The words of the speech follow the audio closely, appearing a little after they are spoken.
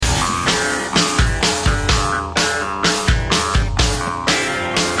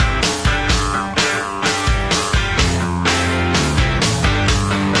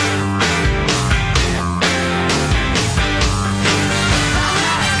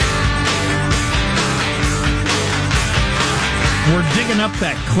picking up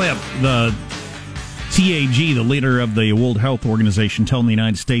that clip, the TAG, the leader of the World Health Organization, telling the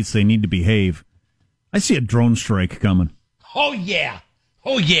United States they need to behave. I see a drone strike coming. Oh, yeah.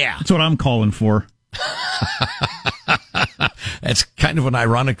 Oh, yeah. That's what I'm calling for. That's kind of an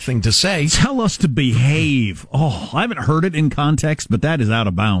ironic thing to say. Tell us to behave. Oh, I haven't heard it in context, but that is out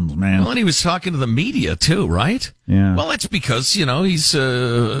of bounds, man. Well, and he was talking to the media, too, right? Yeah. Well, that's because, he's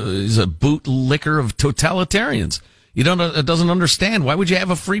a bootlicker of totalitarians. Doesn't understand. Why would you have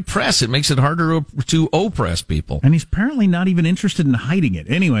a free press? It makes it harder to oppress people. And he's apparently not even interested in hiding it.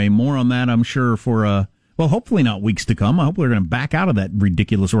 Anyway, more on that, I'm sure, for, hopefully not weeks to come. I hope they're going to back out of that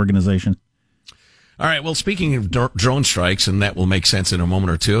ridiculous organization. All right, well, speaking of drone strikes, and that will make sense in a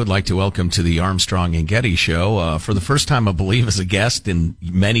moment or two, I'd like to welcome to the Armstrong and Getty show, for the first time, I believe, as a guest in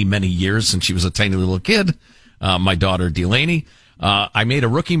many, many years since she was a tiny little kid, my daughter, Delaney. I made a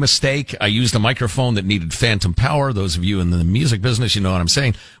rookie mistake. I used a microphone that needed phantom power. Those of you in the music business, you know what I'm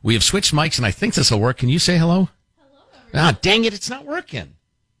saying. We have switched mics, and I think this will work. Can you say hello? Hello, everyone. Dang it, it's not working.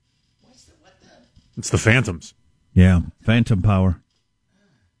 It's the Phantoms. Yeah, phantom power.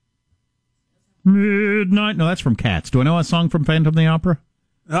 Midnight. No, that's from Cats. Do I know a song from Phantom of the Opera?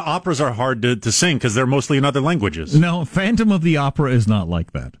 Operas are hard to sing because they're mostly in other languages. No, Phantom of the Opera is not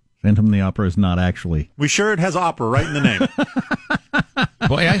like that. Phantom of the Opera is not actually. We sure it has opera right in the name.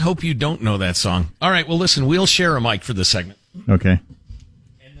 Boy, I hope you don't know that song. All right, well, listen, we'll share a mic for this segment. Okay.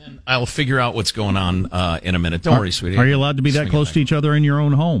 And then I'll figure out what's going on in a minute. Don't worry, sweetie. Are you allowed to be that close to each other in your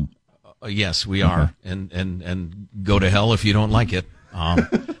own home? Yes, we are. And go to hell if you don't like it.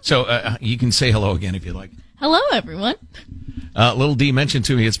 So you can say hello again if you like. Hello, everyone. Little D mentioned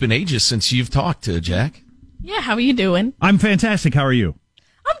to me it's been ages since you've talked to Jack. Yeah, how are you doing? I'm fantastic. How are you?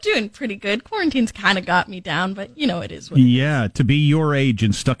 I'm doing pretty good. Quarantine's kind of got me down, but it is what it is. To be your age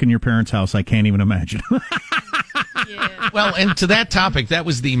and stuck in your parents' house, I can't even imagine. Yeah. Well, and to that topic, that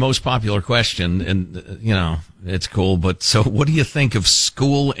was the most popular question, and, it's cool. But so what do you think of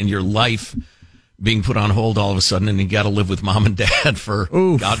school and your life being put on hold all of a sudden, and you got to live with mom and dad for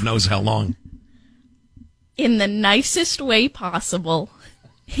God knows how long? In the nicest way possible,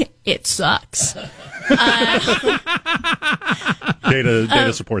 it sucks.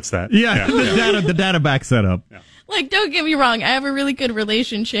 Data supports that. Yeah. The data backs that up. Yeah. Don't get me wrong, I have a really good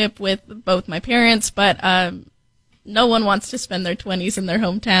relationship with both my parents, but no one wants to spend their 20s in their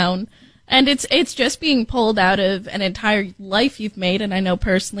hometown. And it's just being pulled out of an entire life you've made, and I know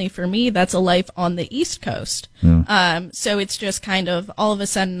personally for me, that's a life on the East Coast. Yeah. So it's just kind of, all of a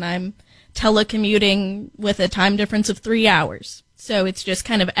sudden, I'm telecommuting with a time difference of 3 hours. So it's just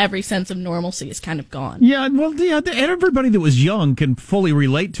kind of every sense of normalcy is kind of gone. Yeah, well, everybody that was young can fully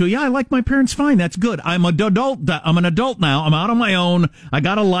relate to, I like my parents fine, that's good. I'm an adult now, I'm out on my own, I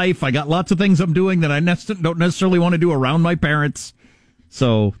got a life, I got lots of things I'm doing that I don't necessarily want to do around my parents.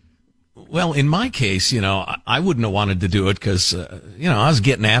 So... Well, in my case, I wouldn't have wanted to do it because, I was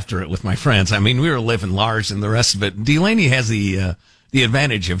getting after it with my friends. I mean, we were living large and the rest of it. Delaney has the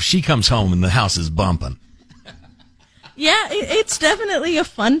advantage of she comes home and the house is bumping. Yeah, it's definitely a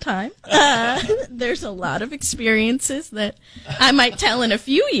fun time. There's a lot of experiences that I might tell in a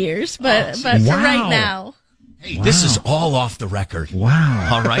few years, but for right now... Hey, This is all off the record. Wow.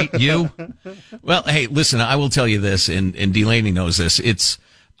 All right, you? Well, hey, listen, I will tell you this, and Delaney knows this.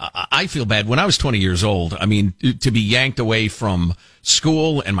 I feel bad. When I was 20 years old, I mean, to be yanked away from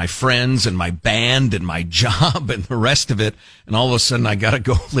school and my friends and my band and my job and the rest of it, and all of a sudden I got to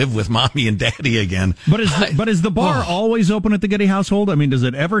go live with mommy and daddy again. But is the bar always open at the Getty household? I mean, does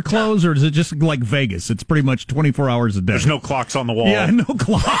it ever close, or is it just like Vegas? It's pretty much 24 hours a day. There's no clocks on the wall. Yeah, no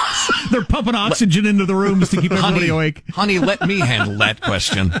clocks. They're pumping oxygen into the rooms to keep everybody awake. Honey, let me handle that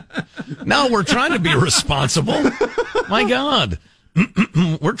question. No, we're trying to be responsible. My God.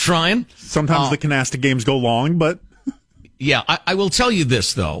 We're trying. Sometimes the canasta games go long, but... Yeah, I will tell you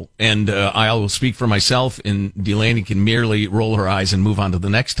this, though, and I will speak for myself, and Delaney can merely roll her eyes and move on to the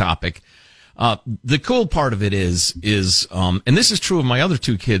next topic. The cool part of it is, and this is true of my other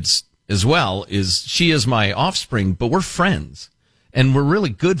two kids as well, is she is my offspring, but we're friends, and we're really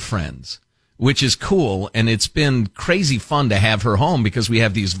good friends, which is cool, and it's been crazy fun to have her home because we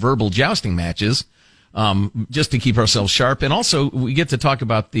have these verbal jousting matches. Just to keep ourselves sharp. And also we get to talk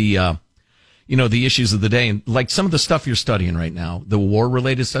about the issues of the day and like some of the stuff you're studying right now, the war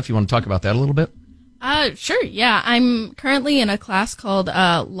related stuff. You want to talk about that a little bit? Sure. Yeah. I'm currently in a class called,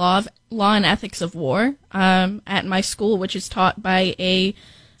 Law and Ethics of War, at my school, which is taught by a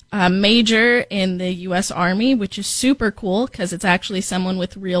major in the U.S. Army, which is super cool because it's actually someone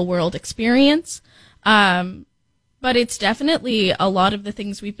with real world experience. But it's definitely a lot of the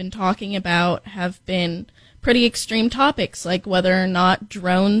things we've been talking about have been pretty extreme topics, like whether or not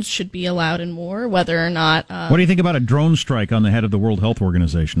drones should be allowed in war, whether or not... what do you think about a drone strike on the head of the World Health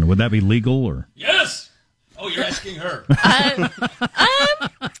Organization? Would that be legal? Or Yes! Oh, you're asking her. I'm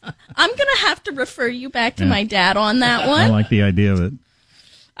going to have to refer you back to my dad on that one. I like the idea of it.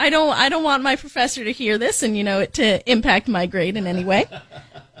 I don't want my professor to hear this and, it to impact my grade in any way.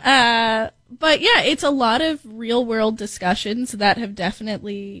 But yeah, it's a lot of real world discussions that have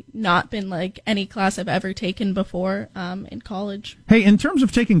definitely not been like any class I've ever taken before in college. Hey, in terms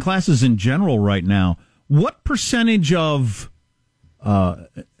of taking classes in general right now, what percentage of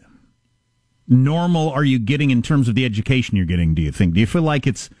normal are you getting in terms of the education you're getting, do you think? Do you feel like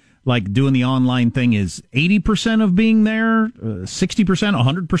it's like doing the online thing is 80% of being there, 60%,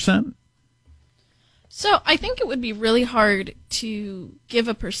 100%? So I think it would be really hard to give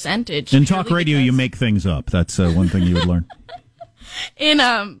a percentage. In talk radio, you make things up. That's one thing you would learn.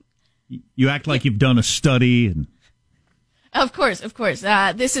 You act like you've done a study. And... Of course.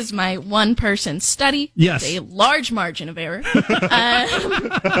 This is my one-person study. Yes. It's a large margin of error.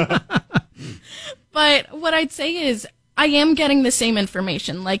 But what I'd say is I am getting the same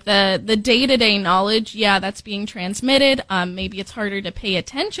information. Like the day-to-day knowledge, yeah, that's being transmitted. Maybe it's harder to pay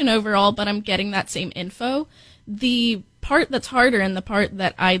attention overall, but I'm getting that same info. The part that's harder and the part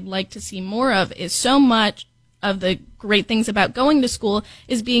that I'd like to see more of is so much of the great things about going to school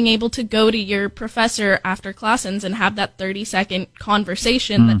is being able to go to your professor after lessons and have that 30-second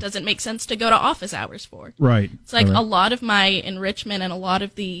conversation that doesn't make sense to go to office hours for. Right. It's like right. A lot of my enrichment and a lot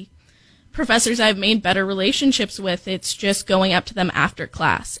of the professors I've made better relationships with, it's just going up to them after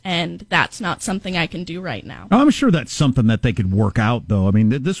class, and that's not something I can do right now. I'm sure that's something that they could work out, though. I mean,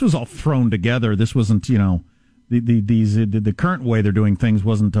 this was all thrown together. This wasn't, the current way they're doing things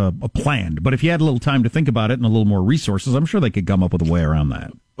wasn't planned. But if you had a little time to think about it and a little more resources, I'm sure they could come up with a way around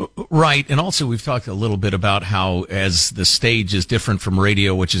that. Right. And also we've talked a little bit about how as the stage is different from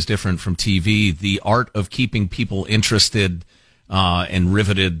radio, which is different from TV, the art of keeping people interested and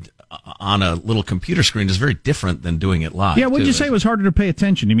riveted on a little computer screen is very different than doing it live. Yeah, would you say it was harder to pay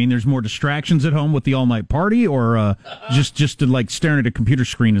attention? You mean there's more distractions at home with the all-night party, or just to, like, staring at a computer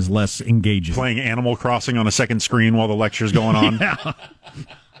screen is less engaging? Playing Animal Crossing on a second screen while the lecture's going on? Yeah.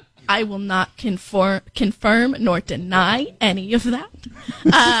 I will not confirm nor deny any of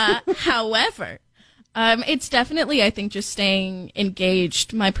that. However, it's definitely, I think, just staying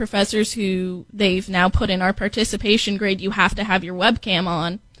engaged. My professors who they've now put in our participation grade, you have to have your webcam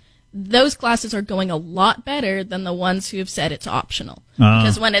on. Those classes are going a lot better than the ones who have said it's optional.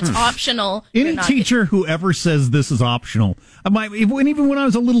 Because when it's optional, any teacher who ever says this is optional, even when I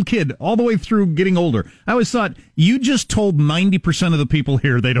was a little kid, all the way through getting older, I always thought, you just told 90% of the people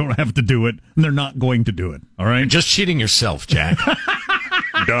here they don't have to do it, and they're not going to do it. All right? You're just cheating yourself, Jack.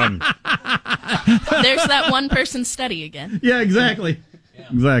 Done. There's that one-person study again. Yeah, exactly. Yeah.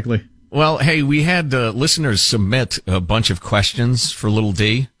 Exactly. Well, hey, we had listeners submit a bunch of questions for Little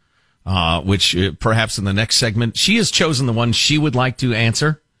D. Which perhaps in the next segment, she has chosen the one she would like to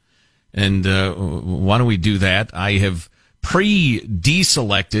answer. And why don't we do that? I have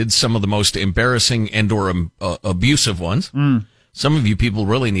pre-deselected some of the most embarrassing and or abusive ones. Some of you people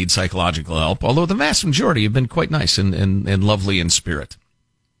really need psychological help, although the vast majority have been quite nice and lovely in spirit.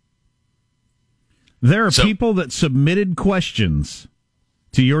 There are people that submitted questions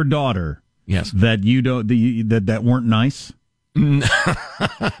to your daughter. Yes. That you don't that weren't nice. No,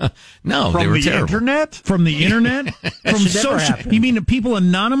 they were terrible. Internet? From the internet? From social? You mean people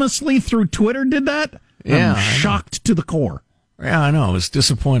anonymously through Twitter did that? Yeah, I'm shocked to the core. Yeah, I know. It was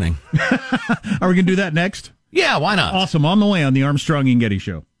disappointing. Are we going to do that next? Yeah, why not? Awesome. On the way on the Armstrong and Getty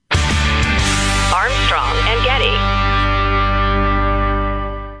Show. Armstrong and Getty.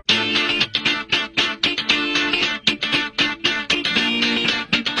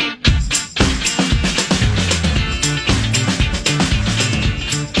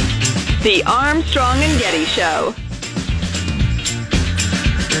 The Armstrong and Getty Show.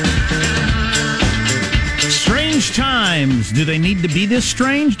 Strange times. Do they need to be this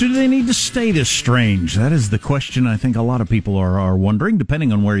strange? Do they need to stay this strange? That is the question I think a lot of people are wondering,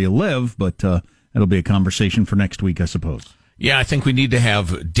 depending on where you live. But it'll be a conversation for next week, I suppose. Yeah, I think we need to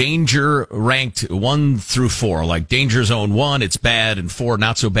have danger ranked 1 through 4. Like danger zone 1, it's bad, and 4,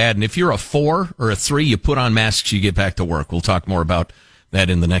 not so bad. And if you're a 4 or a 3, you put on masks, you get back to work. We'll talk more about that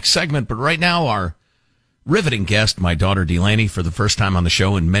in the next segment. But right now, our riveting guest, my daughter Delaney, for the first time on the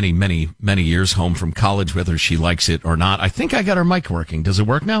show in many, many, many years, home from college, whether she likes it or not. I think I got her mic working. Does it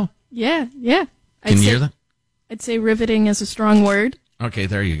work now? Yeah. Can you hear that? I'd say riveting is a strong word. Okay,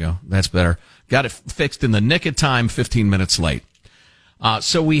 there you go. That's better. Got it fixed in the nick of time, 15 minutes late.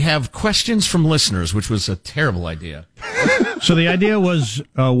 So we have questions from listeners, which was a terrible idea. So the idea was,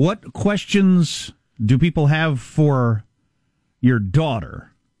 what questions do people have for your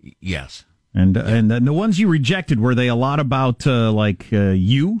daughter? Yes. And then the ones you rejected, were they a lot about,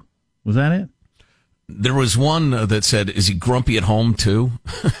 you? Was that it? There was one that said, is he grumpy at home too?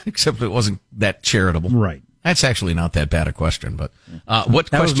 Except it wasn't that charitable. Right. That's actually not that bad a question, but what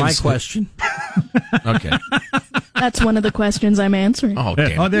that questions? was my question. Okay. That's one of the questions I'm answering. Oh,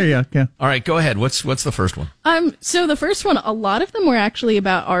 damn. Oh, there you go. Yeah. All right, go ahead. What's the first one? So the first one, a lot of them were actually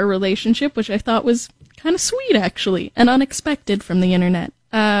about our relationship, which I thought was kind of sweet, actually, and unexpected from the internet.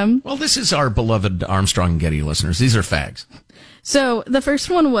 Well, this is our beloved Armstrong and Getty listeners. These are fags. So the first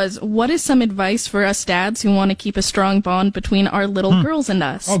one was, what is some advice for us dads who want to keep a strong bond between our little girls and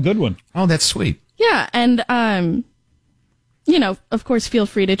us? Oh, good one. Oh, that's sweet. Yeah, and, of course, feel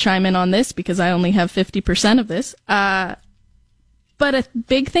free to chime in on this because I only have 50% of this. But a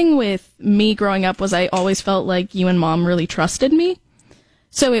big thing with me growing up was I always felt like you and mom really trusted me.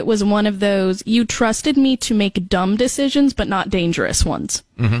 So it was one of those, you trusted me to make dumb decisions, but not dangerous ones.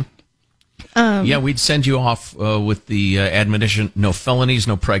 Mm-hmm. Yeah, we'd send you off with the admonition, no felonies,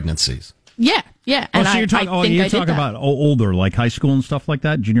 no pregnancies. Yeah. And so you're talking about older, like high school and stuff like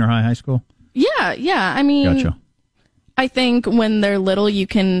that? Junior high school? Yeah. I mean, Gotcha. I think when they're little, you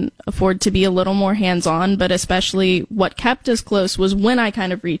can afford to be a little more hands-on, but especially what kept us close was when I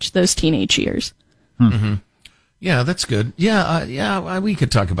kind of reached those teenage years. Mm-hmm. Yeah, that's good. Yeah, we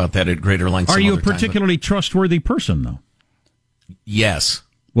could talk about that at greater length. Are you a particularly trustworthy person, though? Yes.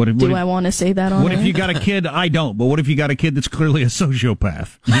 Do I want to say that on What air? if you got a kid? I don't, but what if you got a kid that's clearly a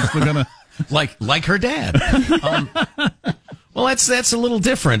sociopath? You're still gonna like her dad. Well, that's a little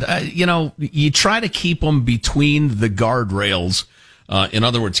different. You try to keep them between the guardrails. In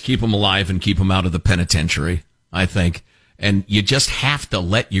other words, keep them alive and keep them out of the penitentiary, I think. And you just have to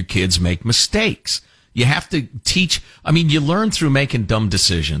let your kids make mistakes. You have to teach. I mean, you learn through making dumb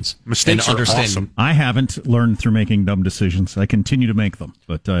decisions. Mistakes and are awesome. I haven't learned through making dumb decisions. I continue to make them,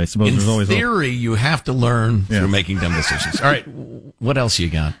 but I suppose there's always in theory, you have to learn Yeah. through making dumb decisions. All right, what else you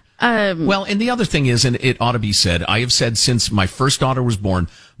got? Well, and the other thing is, and it ought to be said, I have said since my first daughter was born,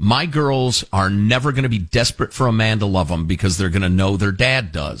 my girls are never going to be desperate for a man to love them because they're going to know their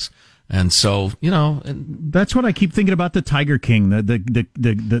dad does. And so, that's what I keep thinking about the Tiger King,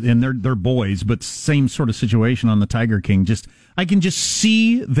 and they're boys, but same sort of situation on the Tiger King. I can just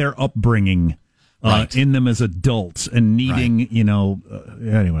see their upbringing Right. in them as adults and needing,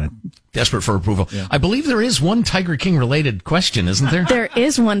 anyway. Desperate for approval. Yeah. I believe there is one Tiger King related question, isn't there? There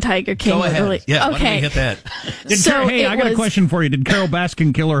is one Tiger King. Go ahead. Really. Yeah, okay. why don't we hit that? Hey, I got a question for you. Did Carol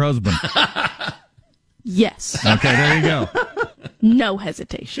Baskin kill her husband? Yes. Okay, there you go. No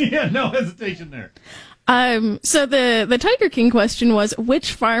hesitation. Yeah, no hesitation there. So the Tiger King question was,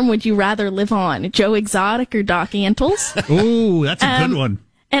 which farm would you rather live on, Joe Exotic or Doc Antle's? Ooh, that's a good one.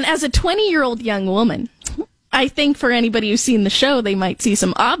 And as a 20-year-old young woman, I think for anybody who's seen the show, they might see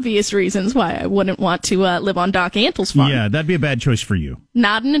some obvious reasons why I wouldn't want to live on Doc Antle's farm. Yeah, that'd be a bad choice for you.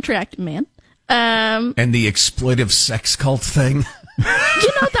 Not an attractive man. And the exploitive sex cult thing.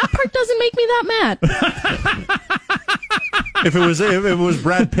 That part doesn't make me that mad. If it was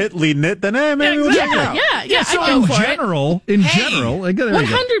Brad Pitt leading it, then maybe we'll check it out. Yeah. So I'd go in for general, there you go.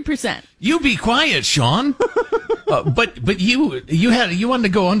 100%. You be quiet, Sean. But you wanted to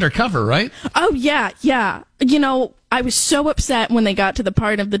go undercover, right? Oh yeah. I was so upset when they got to the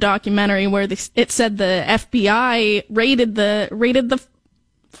part of the documentary where it said the FBI raided the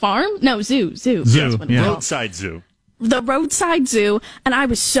farm. No, zoo. That's what it was. Roadside zoo. The roadside zoo, and I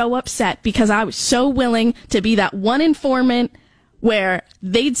was so upset because I was so willing to be that one informant where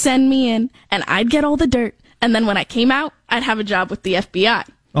they'd send me in and I'd get all the dirt, and then when I came out, I'd have a job with the FBI.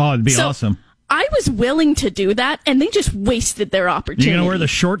 Oh, it'd be awesome. I was willing to do that, and they just wasted their opportunity. You gonna wear the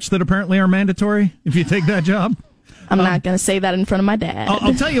shorts that apparently are mandatory if you take that job? I'm not going to say that in front of my dad.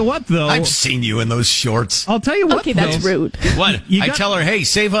 I'll tell you what, though. I've seen you in those shorts. I'll tell you what, okay, that's rude. What? I tell her, hey,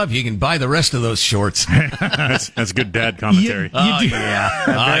 save up. You can buy the rest of those shorts. That's good dad commentary.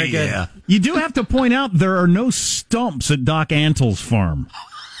 Very good. Yeah. You do have to point out there are no stumps at Doc Antle's farm,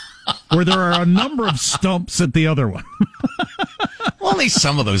 where there are a number of stumps at the other one. Only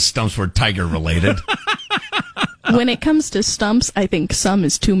some of those stumps were tiger related. When it comes to stumps, I think some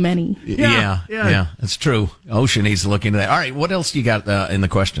is too many. Yeah, that's true. Ocean needs to look into that. All right, what else do you got in the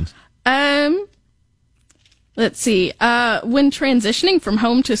questions? Let's see. When transitioning from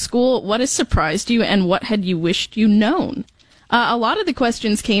home to school, what has surprised you and what had you wished you known? A lot of the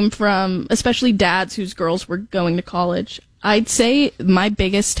questions came from, especially dads whose girls were going to college. I'd say my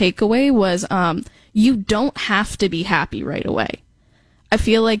biggest takeaway was, you don't have to be happy right away. I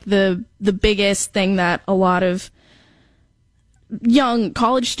feel like the biggest thing that a lot of young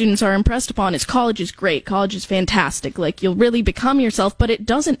college students are impressed upon is college is great, college is fantastic, like you'll really become yourself, but it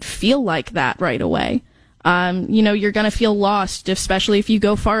doesn't feel like that right away. You're gonna feel lost, especially if you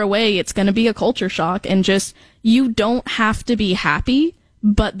go far away. It's gonna be a culture shock, and just, you don't have to be happy,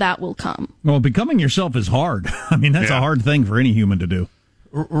 but that will come. Well, becoming yourself is hard. I mean, that's a hard thing for any human to do.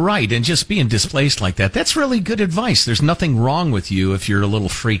 Right, and just being displaced like that's really good advice. There's nothing wrong with you if you're a little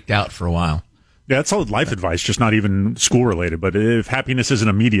freaked out for a while. Yeah, that's all life advice, just not even school related. But if happiness isn't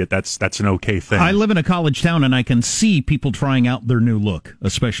immediate, that's an okay thing. I live in a college town, and I can see people trying out their new look,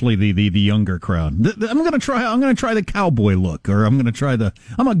 especially the younger crowd. I'm gonna try the cowboy look, or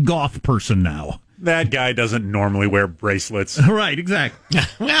I'm a goth person now. That guy doesn't normally wear bracelets. Right, exactly.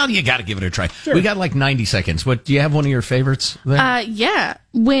 Well, you got to give it a try. Sure. We got like 90 seconds. What, do you have one of your favorites there? Yeah.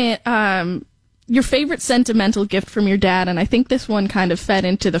 When your favorite sentimental gift from your dad, and I think this one kind of fed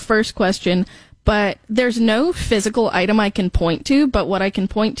into the first question, but there's no physical item I can point to, but what I can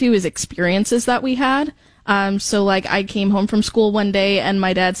point to is experiences that we had. So like I came home from school one day and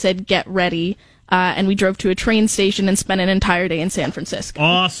my dad said, "Get ready." And we drove to a train station and spent an entire day in San Francisco.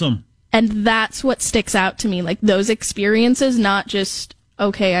 Awesome. And that's what sticks out to me, like those experiences, not just,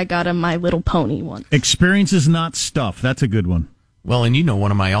 okay, I got a My Little Pony one. Experiences, not stuff. That's a good one. Well, and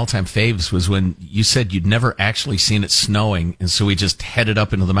one of my all-time faves was when you said you'd never actually seen it snowing, and so we just headed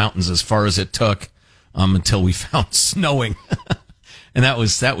up into the mountains as far as it took until we found snowing. And that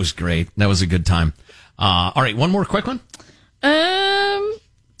was great. That was a good time. All right, one more quick one.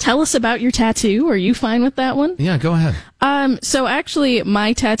 Tell us about your tattoo. Are you fine with that one? Yeah, go ahead. So actually,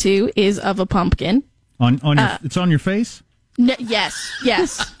 my tattoo is of a pumpkin. It's on your face? Yes.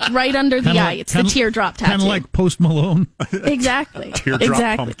 Right under the eye. It's the teardrop tattoo. Kind of like Post Malone. Exactly.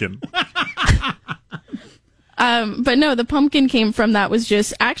 Teardrop pumpkin. But no, the pumpkin came from, that was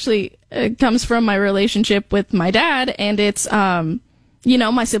just, actually, it comes from my relationship with my dad, and it's,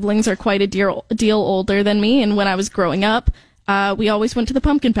 my siblings are quite a deal older than me, and when I was growing up, we always went to the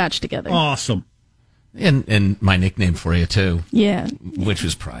pumpkin patch together. Awesome. And my nickname for you, too. Yeah. Which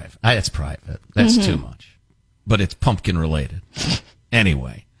was private. That's private. That's too much. But it's pumpkin related.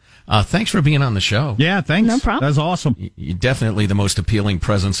 Anyway, thanks for being on the show. Yeah, thanks. No problem. That's awesome. You're definitely the most appealing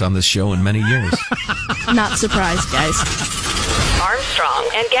presence on this show in many years. Not surprised, guys. Armstrong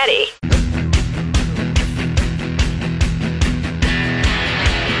and Getty.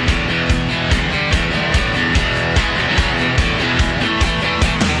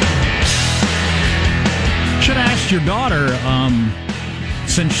 Should have asked your daughter,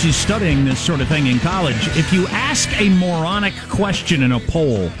 since she's studying this sort of thing in college, if you ask a moronic question in a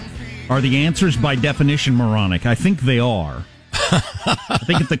poll, are the answers by definition moronic? I think they are. I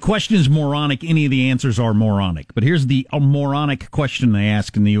think if the question is moronic, any of the answers are moronic. But here's the moronic question they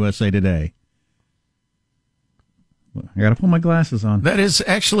ask in the USA Today. I got to put my glasses on. That is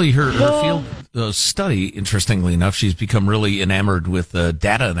actually her field study. Interestingly enough, she's become really enamored with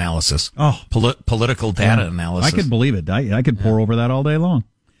data analysis. Oh, political data analysis. I could believe it. I could pore over that all day long.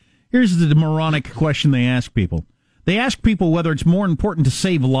 Here's the moronic question they ask people. They ask people whether it's more important to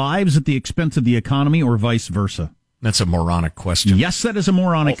save lives at the expense of the economy or vice versa. That's a moronic question. Yes, that is a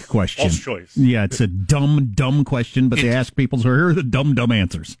moronic question. False choice. Yeah, it's a dumb question, but they ask people, so here are the dumb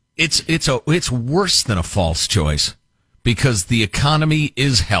answers. It's worse than a false choice. Because the economy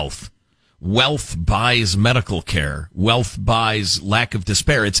is health. Wealth buys medical care. Wealth buys lack of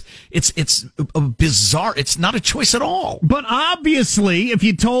despair. It's a bizarre. It's not a choice at all. But obviously, if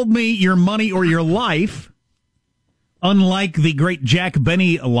you told me your money or your life, unlike the great Jack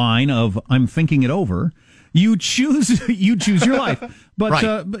Benny line of "I'm thinking it over," you choose your life. But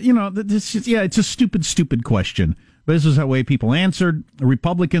right. It's a stupid question. But this is the way people answered. The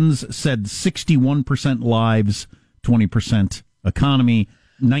Republicans said 61% lives. 20% economy,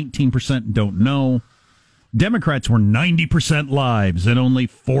 19% don't know. Democrats were 90% lives and only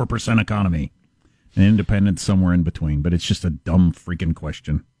 4% economy. And independents somewhere in between, but it's just a dumb freaking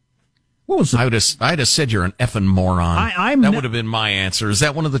question. What was it? I'd have said you're an effing moron. That would have been my answer. Is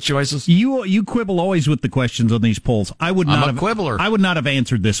that one of the choices? You quibble always with the questions on these polls. I'm a quibbler. I would not have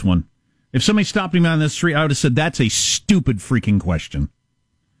answered this one. If somebody stopped me on the street, I would have said that's a stupid freaking question.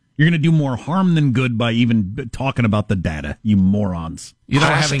 You're going to do more harm than good by even talking about the data, you morons.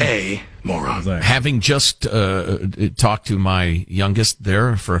 Having just talked to my youngest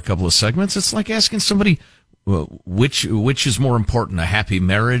there for a couple of segments, it's like asking somebody which is more important, a happy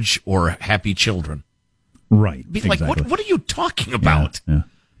marriage or happy children. Right. Be like, exactly. what are you talking about? Yeah.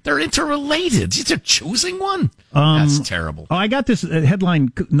 They're interrelated. You're choosing one. That's terrible. Oh, I got this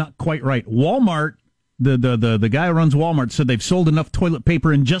headline not quite right. Walmart, the guy who runs Walmart said they've sold enough toilet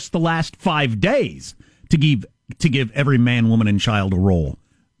paper in just the last 5 days to give every man, woman, and child a roll.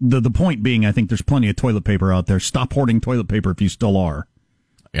 The point being, I think there's plenty of toilet paper out there. Stop hoarding toilet paper if you still are.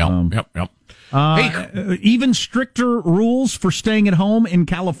 Yep. Hey, even stricter rules for staying at home in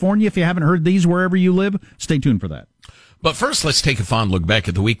California. If you haven't heard these wherever you live, stay tuned for that. But first, let's take a fond look back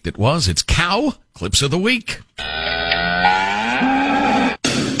at the week that was. It's Cow Clips of the Week.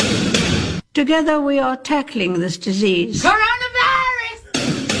 Together we are tackling this disease. Coronavirus!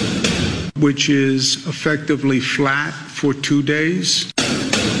 Which is effectively flat for 2 days.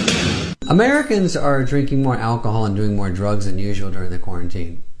 Americans are drinking more alcohol and doing more drugs than usual during the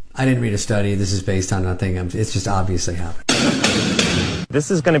quarantine. I didn't read a study. This is based on nothing. It's just obviously happening. This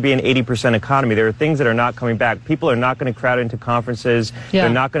is going to be an 80% economy. There are things that are not coming back. People are not going to crowd into conferences. Yeah.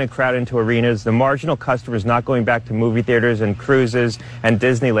 They're not going to crowd into arenas. The marginal customer is not going back to movie theaters and cruises and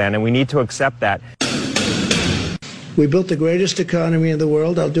Disneyland, and we need to accept that. We built the greatest economy in the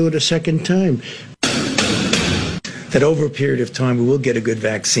world. I'll do it a second time. That over a period of time, we will get a good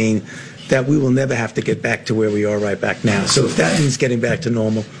vaccine, that we will never have to get back to where we are right back now. So if that means getting back to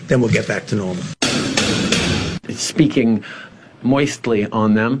normal, then we'll get back to normal. Speaking moistly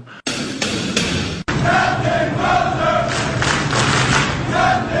on them.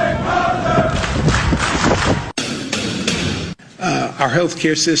 Our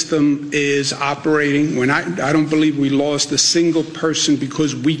healthcare system is operating. I don't believe we lost a single person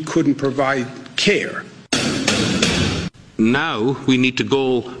because we couldn't provide care. Now we need to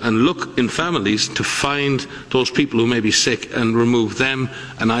go and look in families to find those people who may be sick and remove them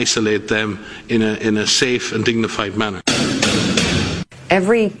and isolate them in a safe and dignified manner.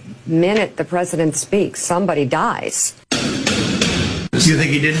 Every minute the president speaks, somebody dies. You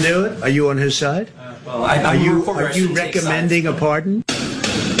think he didn't do it? Are you on his side? Are you recommending a pardon?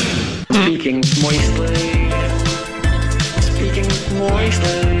 Speaking moistly. Speaking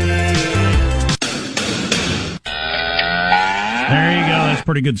moistly. There you go. That's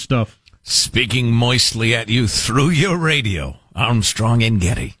pretty good stuff. Speaking moistly at you through your radio. Armstrong and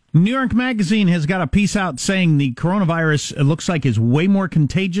Getty. New York Magazine has got a piece out saying the coronavirus, it looks like, is way more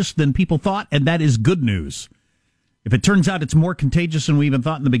contagious than people thought, and that is good news. If it turns out it's more contagious than we even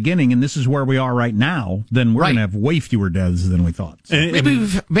thought in the beginning, and this is where we are right now, then we're going to have way fewer deaths than we thought. So.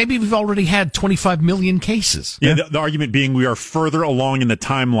 Maybe we've already had 25 million cases. Yeah, the argument being we are further along in the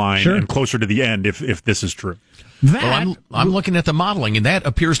timeline and closer to the end if this is true. I'm looking at the modeling, and that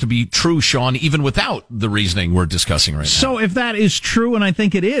appears to be true, Sean, even without the reasoning we're discussing right now. So if that is true, and I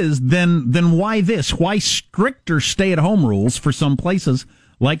think it is, then why this? Why stricter stay-at-home rules for some places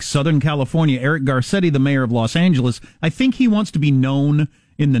like Southern California? Eric Garcetti, the mayor of Los Angeles, I think he wants to be known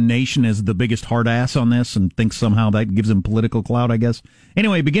in the nation as the biggest hard ass on this and thinks somehow that gives him political clout, I guess.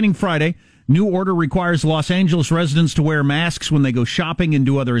 Anyway, beginning Friday, new order requires Los Angeles residents to wear masks when they go shopping and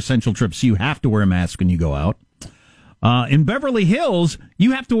do other essential trips. You have to wear a mask when you go out. In Beverly Hills,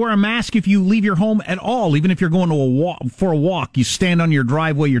 you have to wear a mask if you leave your home at all, even if you're going to for a walk. You stand on your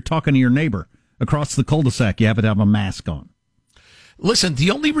driveway, you're talking to your neighbor. Across the cul-de-sac, you have to have a mask on. Listen, the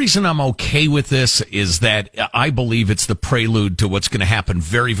only reason I'm okay with this is that I believe it's the prelude to what's going to happen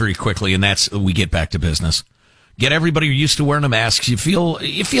very, very quickly, and that's we get back to business. Get everybody used to wearing a mask. You feel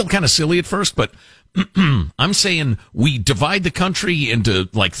kind of silly at first, but I'm saying we divide the country into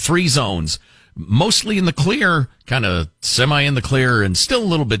like 3 zones. Mostly in the clear, kind of semi in the clear, and still a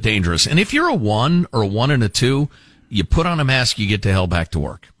little bit dangerous. And if you're a 1 or a 1 and a 2, you put on a mask, you get to hell back to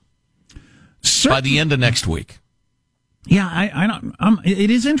work. By the end of next week. Yeah, I don't.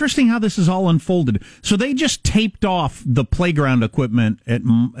 It is interesting how this is all unfolded. So they just taped off the playground equipment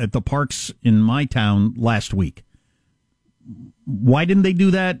at the parks in my town last week. Why didn't they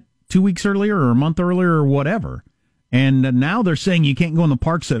do that 2 weeks earlier or a month earlier or whatever? And now they're saying you can't go in the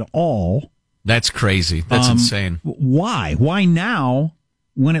parks at all. That's crazy. That's insane. Why? Why now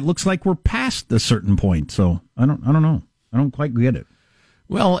when it looks like we're past a certain point? So I don't know. I don't quite get it.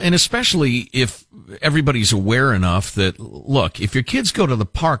 Well, and especially if everybody's aware enough that, look, if your kids go to the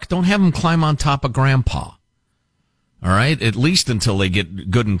park, don't have them climb on top of grandpa. All right? At least until they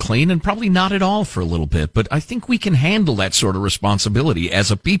get good and clean, and probably not at all for a little bit. But I think we can handle that sort of responsibility as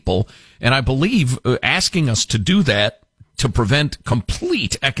a people. And I believe asking us to do that to prevent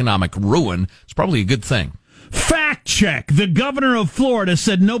complete economic ruin is probably a good thing. Fact check. The governor of Florida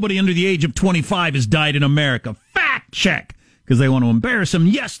said nobody under the age of 25 has died in America. Fact check. Because they want to embarrass him.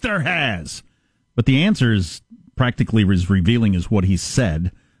 Yes, there has. But the answer is practically as revealing as what he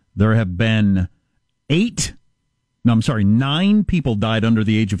said. There have been 9 people died under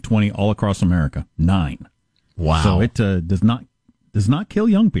the age of 20 all across America. 9. Wow. So it does not kill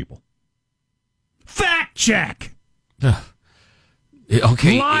young people. Fact check.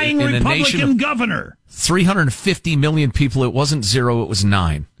 Okay. Lying in Republican governor. 350 million people. It wasn't 0. It was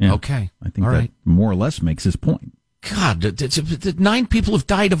 9. Yeah. Okay. I think that more or less makes his point. God, 9 people have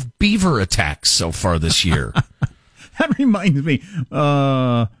died of beaver attacks so far this year. That reminds me.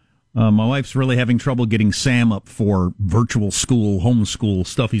 My wife's really having trouble getting Sam up for virtual school, homeschool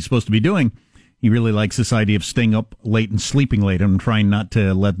stuff he's supposed to be doing. He really likes this idea of staying up late and sleeping late. I'm trying not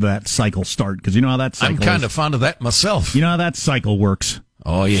to let that cycle start, because you know how that cycle I'm kind of fond of that myself. You know how that cycle works.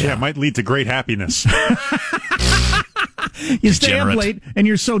 Oh, yeah. Yeah, it might lead to great happiness. You stay up late, and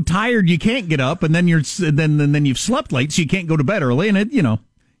you're so tired you can't get up, and then then you've slept late, so you can't go to bed early, and you don't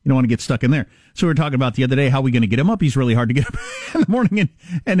want to get stuck in there. So we were talking about the other day, how are we going to get him up? He's really hard to get up in the morning,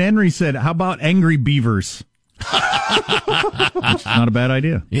 and Henry said, how about angry beavers? That's not a bad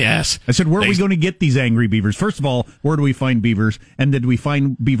idea. Yes. I said, where are we going to get these angry beavers? First of all, where do we find beavers? And did we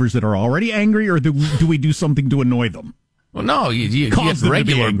find beavers that are already angry, or do we do something to annoy them? Well, no, you get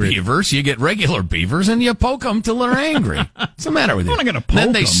regular beavers. You get regular beavers, and you poke them till they're angry. What's the matter with you? I'm not going to poke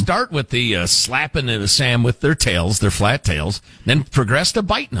Then they them. start with the slapping of Sam with their tails, their flat tails, then progress to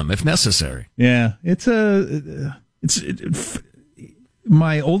biting them if necessary. Yeah,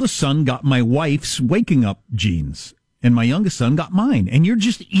 my oldest son got my wife's waking up genes, and my youngest son got mine. And you're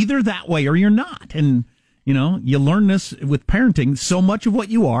just either that way or you're not. And, you learn this with parenting. So much of what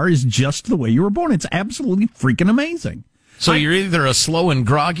you are is just the way you were born. It's absolutely freaking amazing. So you're either a slow and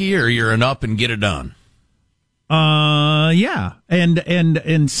groggy or you're an up and get it done. Yeah.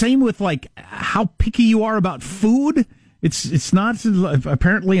 And same with like how picky you are about food. It's not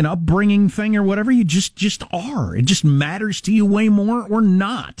apparently an upbringing thing or whatever. You just are. It just matters to you way more or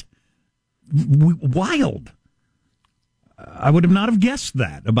not. Wild. I would have not have guessed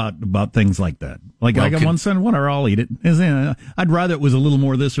that about things like that. Like, I got one son, whatever, I'll eat it. I'd rather it was a little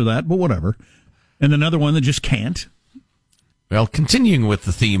more this or that, but whatever. And another one that just can't. Well, continuing with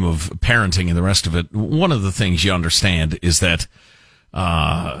the theme of parenting and the rest of it, one of the things you understand is that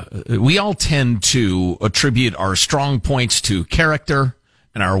we all tend to attribute our strong points to character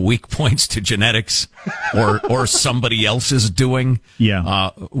and our weak points to genetics or somebody else's doing. Yeah.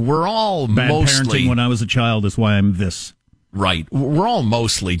 We're all Bad mostly parenting when I was a child is why I'm this. Right. We're all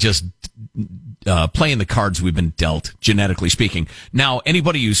mostly just playing the cards we've been dealt, genetically speaking. Now,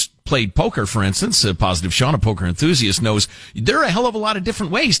 anybody who's played poker, for instance, a Positive Sean, a poker enthusiast, knows there are a hell of a lot of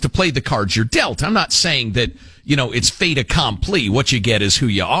different ways to play the cards you're dealt. I'm not saying that, it's fait accompli. What you get is who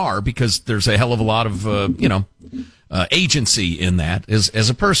you are, because there's a hell of a lot of, agency in that as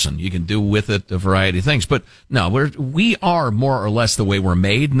a person. You can do with it a variety of things. But no, we are more or less the way we're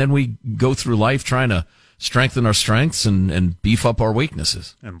made, and then we go through life trying to strengthen our strengths and beef up our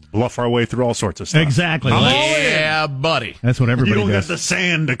weaknesses. And bluff our way through all sorts of stuff. Exactly. Yeah, buddy. That's what everybody You don't does. get the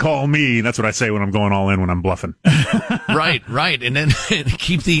sand to call me. That's what I say when I'm going all in when I'm bluffing. Right. And then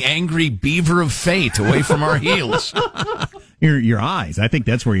keep the angry beaver of fate away from our heels. Your eyes. I think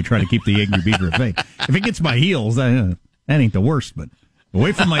that's where you try to keep the angry beaver at bay. If it gets my heels, that ain't the worst, but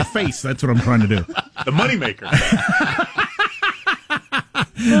away from my face, that's what I'm trying to do. The moneymaker.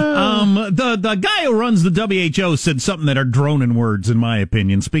 The guy who runs the WHO said something that are droning words, in my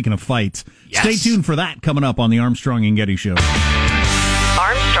opinion. Speaking of fights, Yes. Stay tuned for that coming up on the Armstrong and Getty Show.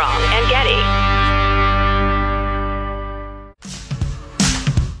 Armstrong and Getty.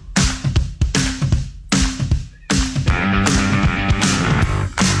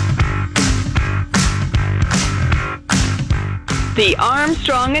 The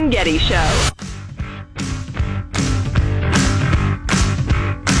Armstrong and Getty Show.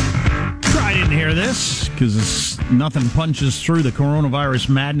 I didn't hear this because nothing punches through the coronavirus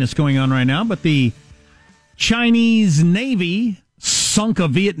madness going on right now, but the Chinese Navy sunk a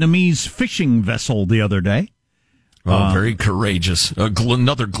Vietnamese fishing vessel the other day. Oh, very courageous.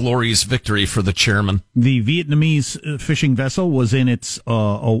 Another glorious victory for the chairman. The Vietnamese fishing vessel was in its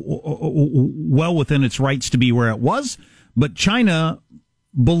well within its rights to be where it was, but China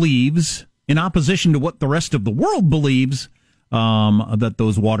believes, in opposition to what the rest of the world believes, that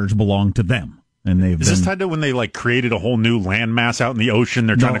those waters belong to them. And Is this tied to when they created a whole new landmass out in the ocean?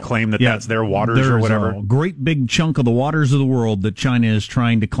 They're trying to claim that that's their waters or whatever. A great big chunk of the waters of the world that China is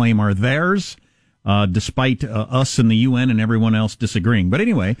trying to claim are theirs, despite us and the UN and everyone else disagreeing. But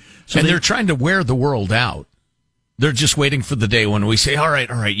anyway, they're trying to wear the world out. They're just waiting for the day when we say, all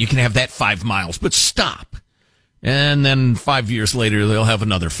right, you can have that 5 miles, but stop. And then 5 years later, they'll have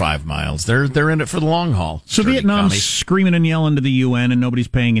another 5 miles. They're in it for the long haul. So Dirty Vietnam's commies. screaming and yelling to the UN, and nobody's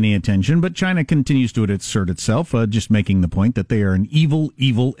paying any attention. But China continues to assert itself, just making the point that they are an evil,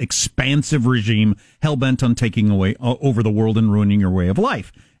 evil, expansive regime hell-bent on taking away over the world and ruining your way of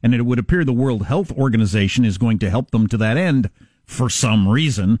life. And it would appear the World Health Organization is going to help them to that end for some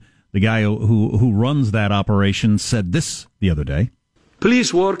reason. The guy who runs that operation said this the other day.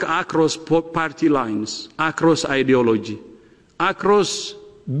 Please work across party lines, across ideology, across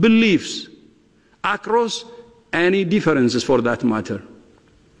beliefs, across any differences for that matter.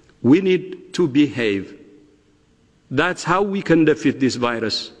 We need to behave. That's how we can defeat this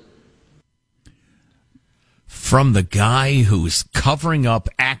virus. From the guy who's covering up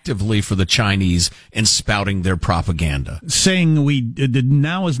actively for the Chinese and spouting their propaganda. Saying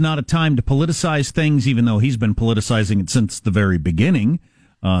now is not a time to politicize things, even though he's been politicizing it since the very beginning.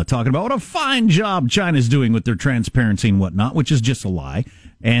 Talking about what a fine job China's doing with their transparency and whatnot, which is just a lie.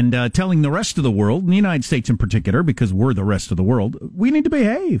 And telling the rest of the world, and the United States in particular, because we're the rest of the world, we need to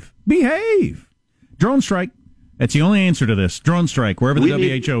behave. Behave. Drone strike. That's the only answer to this. Drone strike, wherever the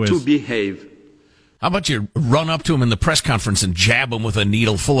WHO is. To behave. How about you run up to him in the press conference and jab him with a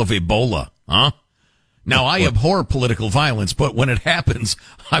needle full of Ebola, huh? Now, I abhor political violence, but when it happens,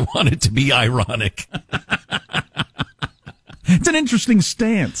 I want it to be ironic. It's an interesting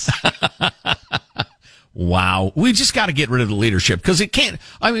stance. Wow. We just got to get rid of the leadership because it can't.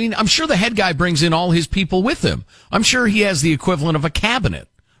 I mean, I'm sure the head guy brings in all his people with him. I'm sure he has the equivalent of a cabinet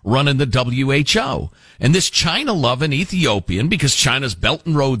running the WHO. And this China-loving Ethiopian, because China's Belt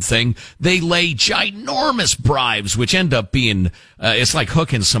and Road thing, they lay ginormous bribes, which end up being, it's like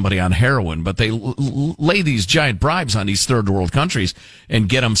hooking somebody on heroin, but they lay these giant bribes on these third world countries and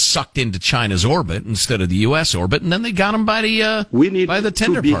get them sucked into China's orbit instead of the U.S. orbit, and then they got them by the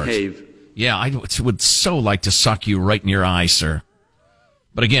tender parts. Yeah, I would so like to suck you right in your eye, sir.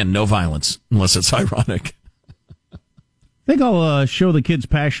 But again, no violence, unless it's ironic. I think I'll show the kids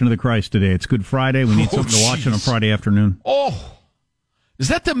Passion of the Christ today. It's Good Friday. We need something to watch on a Friday afternoon. Oh, is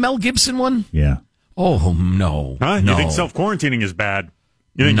that the Mel Gibson one? Yeah. Oh, no. Huh? No. You think self-quarantining is bad?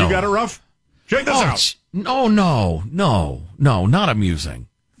 You think you got it rough? Check this out. No, not amusing.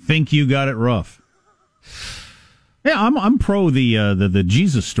 Think you got it rough. Yeah, I'm pro the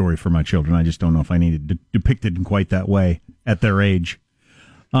Jesus story for my children. I just don't know if I need it depicted in quite that way at their age.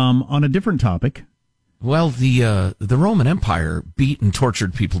 On a different topic. Well, the Roman Empire beat and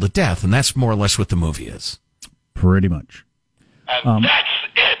tortured people to death, and that's more or less what the movie is. Pretty much. And that's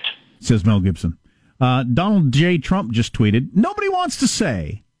it. Says Mel Gibson. Donald J. Trump just tweeted, nobody wants to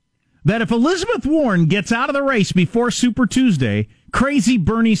say that if Elizabeth Warren gets out of the race before Super Tuesday, crazy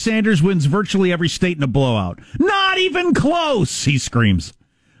Bernie Sanders wins virtually every state in a blowout. Not even close, he screams.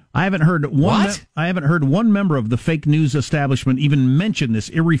 I haven't heard one member of the fake news establishment even mention this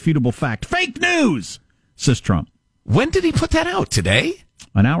irrefutable fact. Fake news, says Trump. When did he put that out? Today?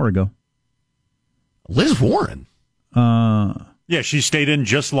 An hour ago. Liz Warren. Yeah, she stayed in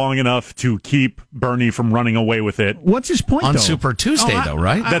just long enough to keep Bernie from running away with it. What's his point, on though? Super Tuesday, though,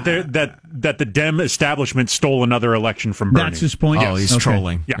 right? That the Dem establishment stole another election from Bernie. That's his point? Oh, he's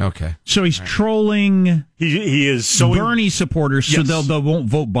trolling. Yeah. Okay. So he's trolling He is sowing Bernie supporters so they won't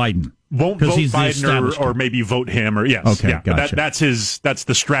vote Biden. Won't vote he's Biden or maybe vote him or yes. Okay, yeah. gotcha. That's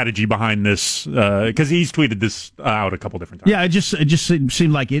the strategy behind this because he's tweeted this out a couple different times. Yeah, it just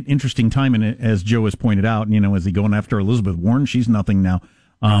seemed like an interesting time, and as Joe has pointed out, is he going after Elizabeth Warren? She's nothing now.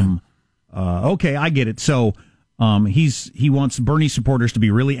 Okay, I get it. So he wants Bernie supporters to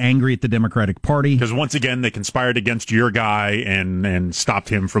be really angry at the Democratic Party because once again they conspired against your guy and stopped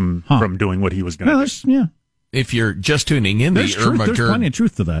him from doing what he was going to do. Yeah. If you're just tuning in, there's plenty of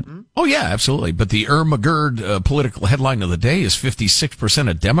truth to that. Oh, yeah, absolutely. But the McGurd political headline of the day is 56%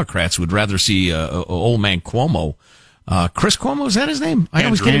 of Democrats would rather see old man Cuomo. Chris Cuomo, is that his name? I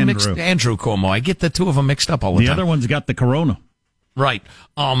always get him mixed. Andrew Cuomo. I get the two of them mixed up all the time. The other one's got the corona. Right.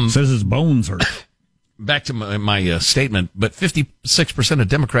 Says his bones hurt. Back to my statement, but 56% of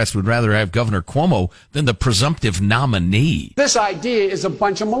Democrats would rather have Governor Cuomo than the presumptive nominee. This idea is a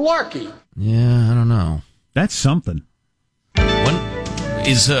bunch of malarkey. Yeah, I don't know. That's something.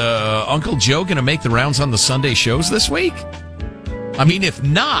 Is Uncle Joe going to make the rounds on the Sunday shows this week? I mean, if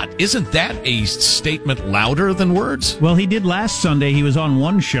not, isn't that a statement louder than words? Well, he did last Sunday. He was on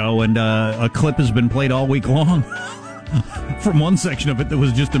one show, and a clip has been played all week long from one section of it that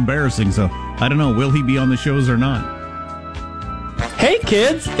was just embarrassing. So, I don't know. Will he be on the shows or not? Hey,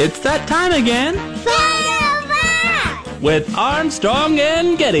 kids, it's that time again. with Armstrong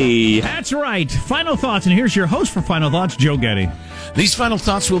and Getty. That's right. Final thoughts, and here's your host for Final Thoughts, Joe Getty. These final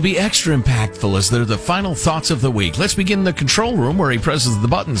thoughts will be extra impactful as they're the final thoughts of the week. Let's begin in the control room where he presses the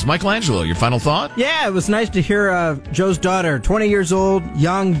buttons. Michelangelo, your final thought? Yeah, it was nice to hear Joe's daughter, 20 years old,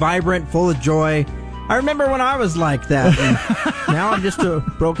 young, vibrant, full of joy. I remember when I was like that. And now I'm just a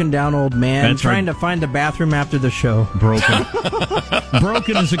broken down old man trying to find the bathroom after the show. Broken.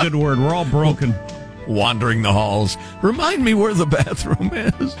 Broken is a good word. We're all broken. Wandering the halls. Remind me where the bathroom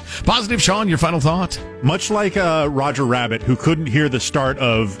is. Positive Sean, your final thought? Much like Roger Rabbit, who couldn't hear the start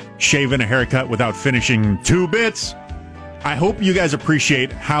of Shaving a Haircut without finishing 2 bits, I hope you guys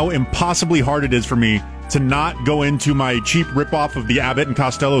appreciate how impossibly hard it is for me to not go into my cheap ripoff of the Abbott and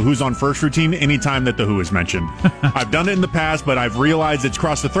Costello Who's on First routine anytime that The Who is mentioned. I've done it in the past, but I've realized it's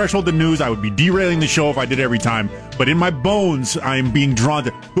crossed the threshold of news. I would be derailing the show if I did it every time. But in my bones, I am being drawn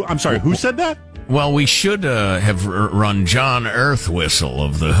to... I'm sorry, who said that? Well, we should have run John Earthwhistle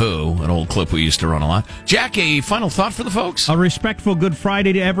of The Who, an old clip we used to run a lot. Jack, a final thought for the folks? A respectful Good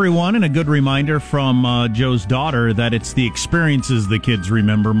Friday to everyone, and a good reminder from Joe's daughter that it's the experiences the kids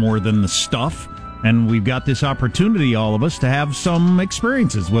remember more than the stuff. And we've got this opportunity, all of us, to have some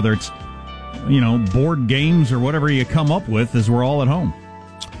experiences, whether it's, board games or whatever you come up with as we're all at home.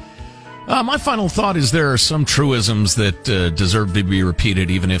 My final thought is there are some truisms that deserve to be repeated,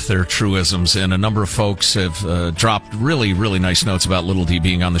 even if they're truisms. And a number of folks have dropped really, really nice notes about Little D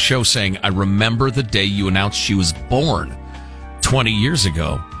being on the show, saying, I remember the day you announced she was born 20 years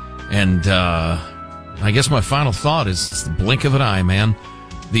ago. And I guess my final thought is it's the blink of an eye, man.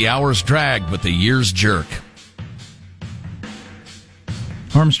 The hours drag, but the years jerk.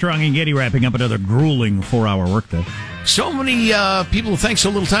 Armstrong and Getty wrapping up another grueling 4-hour workday. So many people thank so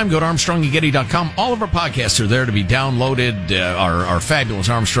little time. Go to ArmstrongandGetty.com. All of our podcasts are there to be downloaded. Our fabulous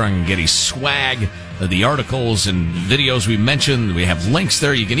Armstrong and Getty swag, the articles and videos we mentioned. We have links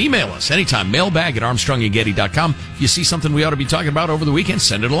there. You can email us anytime. Mailbag at ArmstrongandGetty.com. If you see something we ought to be talking about over the weekend,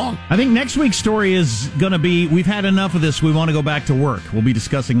 send it along. I think next week's story is going to be, we've had enough of this. We want to go back to work. We'll be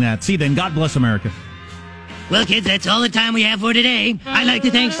discussing that. See you then. God bless America. Well, kids, that's all the time we have for today. I'd like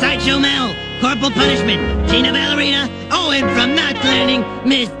to thank Sideshow Mel, Corporal Punishment, Tina Ballerina, and from Knots Landing,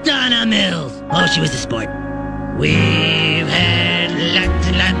 Miss Donna Mills. Oh, she was a sport. We've had lots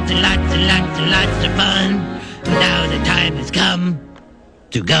and lots and lots and lots and lots of fun. Now the time has come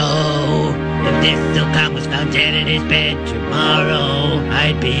to go. If this silkcom was found dead in his bed tomorrow,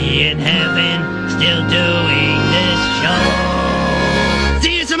 I'd be in heaven still doing this show.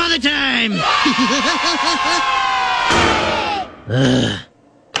 See you some other time.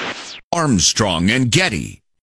 Armstrong and Getty.